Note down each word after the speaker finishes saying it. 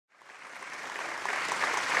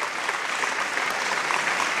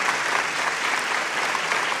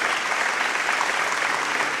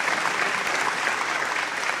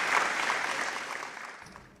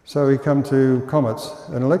So we come to comets.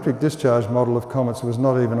 An electric discharge model of comets was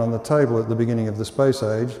not even on the table at the beginning of the space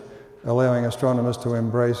age, allowing astronomers to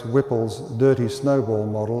embrace Whipple's dirty snowball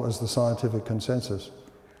model as the scientific consensus.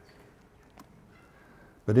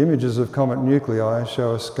 But images of comet nuclei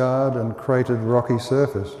show a scarred and cratered rocky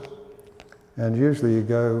surface, and usually you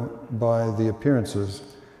go by the appearances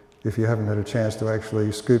if you haven't had a chance to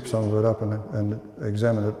actually scoop some of it up and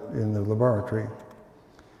examine it in the laboratory.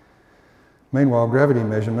 Meanwhile, gravity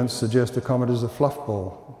measurements suggest the comet is a fluff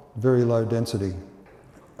ball, very low density.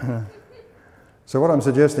 So what I'm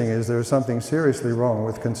suggesting is there is something seriously wrong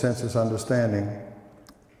with consensus understanding.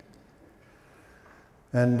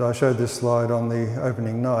 And I showed this slide on the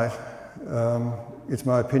opening night. It's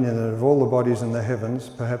my opinion that of all the bodies in the heavens,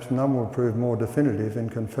 perhaps none will prove more definitive in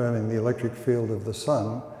confirming the electric field of the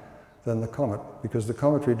Sun than the comet, because the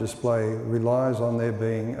cometary display relies on there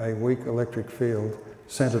being a weak electric field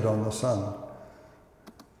centred on the Sun.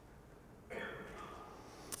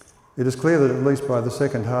 It is clear that at least by the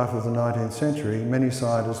second half of the 19th century, many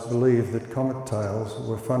scientists believed that comet tails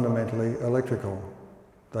were fundamentally electrical.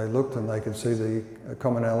 They looked and they could see the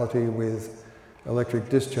commonality with electric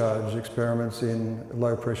discharge experiments in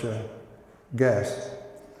low pressure gas,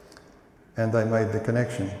 and they made the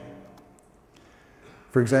connection.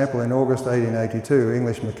 For example, in August 1882,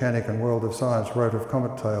 English mechanic and World of Science wrote of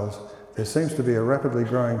comet tails, "There seems to be a rapidly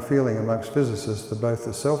growing feeling amongst physicists that both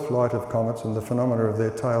the self-flight of comets and the phenomena of their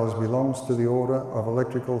tails belongs to the order of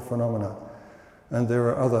electrical phenomena." And there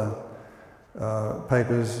are other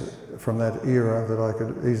papers from that era that I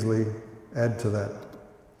could easily add to that.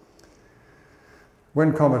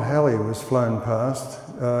 When Comet Halley was flown past,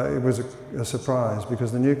 it was a surprise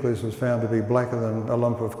because the nucleus was found to be blacker than a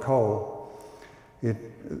lump of coal.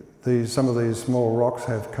 Some of these small rocks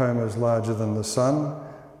have comas larger than the Sun,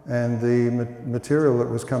 and the material that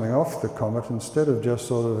was coming off the comet, instead of just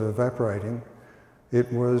sort of evaporating,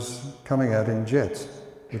 it was coming out in jets,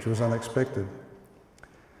 which was unexpected.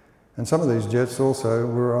 And some of these jets also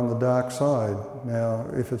were on the dark side. Now,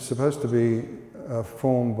 if it's supposed to be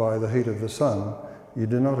formed by the heat of the Sun, you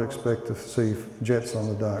do not expect to see jets on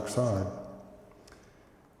the dark side.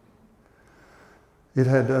 It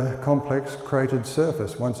had a complex cratered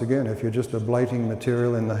surface. Once again, if you're just ablating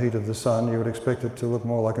material in the heat of the Sun, you would expect it to look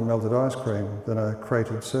more like a melted ice cream than a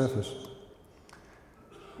cratered surface.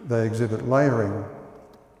 They exhibit layering.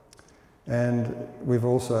 And we've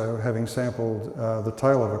also, having sampled the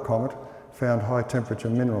tail of a comet, found high temperature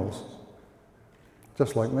minerals,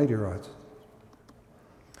 just like meteorites.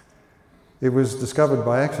 It was discovered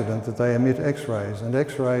by accident that they emit X-rays, and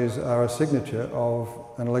X-rays are a signature of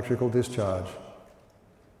an electrical discharge.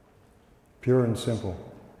 Pure and simple.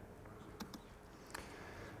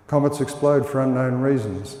 Comets explode for unknown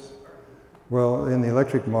reasons. Well, in the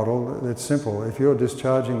electric model, it's simple. If you're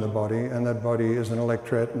discharging the body and that body is an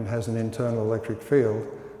electret and has an internal electric field,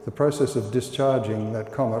 the process of discharging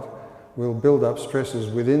that comet will build up stresses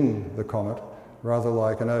within the comet, rather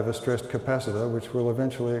like an overstressed capacitor, which will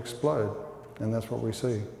eventually explode. And that's what we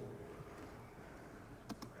see.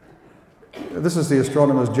 This is the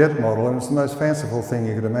astronomer's jet model, and it's the most fanciful thing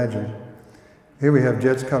you could imagine. Here we have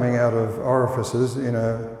jets coming out of orifices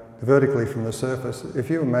vertically from the surface. If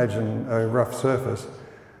you imagine a rough surface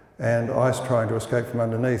and ice trying to escape from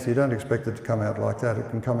underneath, you don't expect it to come out like that. It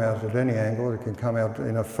can come out at any angle. It can come out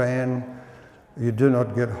in a fan. You do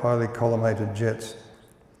not get highly collimated jets.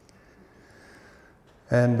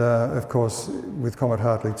 And of course, with Comet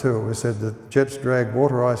Hartley too, it was said that jets drag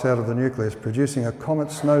water ice out of the nucleus, producing a comet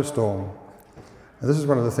snowstorm. Now, this is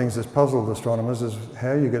one of the things that's puzzled astronomers, is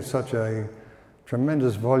how you get such a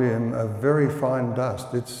tremendous volume of very fine dust.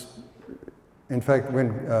 In fact, when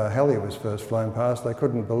Halley was first flown past, they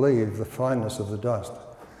couldn't believe the fineness of the dust.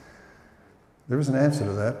 There is an answer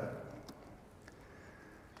to that.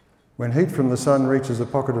 When heat from the Sun reaches a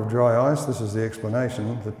pocket of dry ice, this is the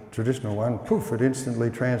explanation, the traditional one, poof, it instantly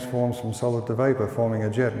transforms from solid to vapour, forming a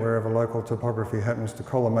jet wherever local topography happens to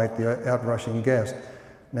collimate the outrushing gas.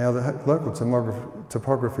 Now, the local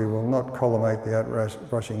topography will not collimate the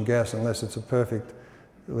outrushing gas unless it's a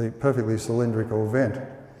perfectly cylindrical vent.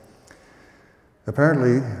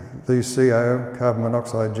 Apparently, these CO, carbon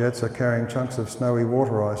monoxide jets, are carrying chunks of snowy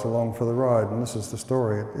water ice along for the ride, and this is the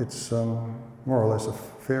story. It's more or less a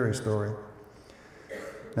fairy story.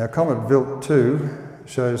 Now, Comet Wild 2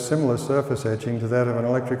 shows similar surface etching to that of an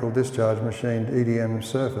electrical discharge machined EDM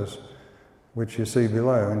surface, which you see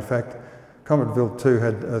below. In fact, Comet Wild 2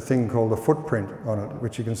 had a thing called a footprint on it,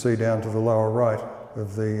 which you can see down to the lower right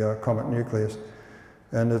of the comet nucleus.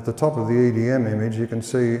 And at the top of the EDM image, you can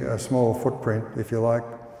see a small footprint, if you like,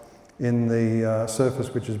 in the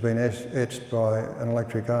surface which has been etched by an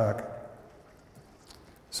electric arc.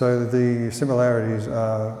 So the similarities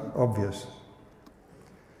are obvious.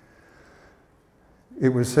 It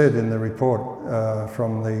was said in the report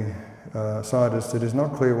from the scientists, it is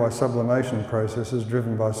not clear why sublimation processes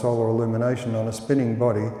driven by solar illumination on a spinning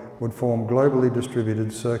body would form globally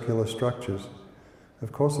distributed circular structures.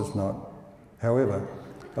 Of course it's not. However,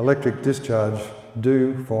 electric discharge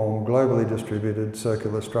do form globally distributed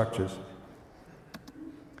circular structures.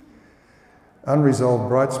 Unresolved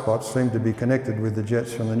bright spots seem to be connected with the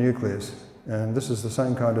jets from the nucleus, and this is the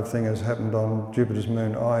same kind of thing as happened on Jupiter's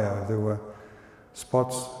moon Io. There were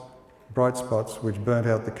spots, bright spots, which burnt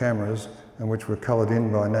out the cameras and which were coloured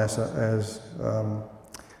in by NASA as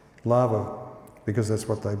lava, because that's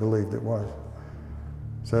what they believed it was.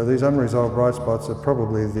 So these unresolved bright spots are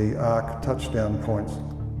probably the arc touchdown points.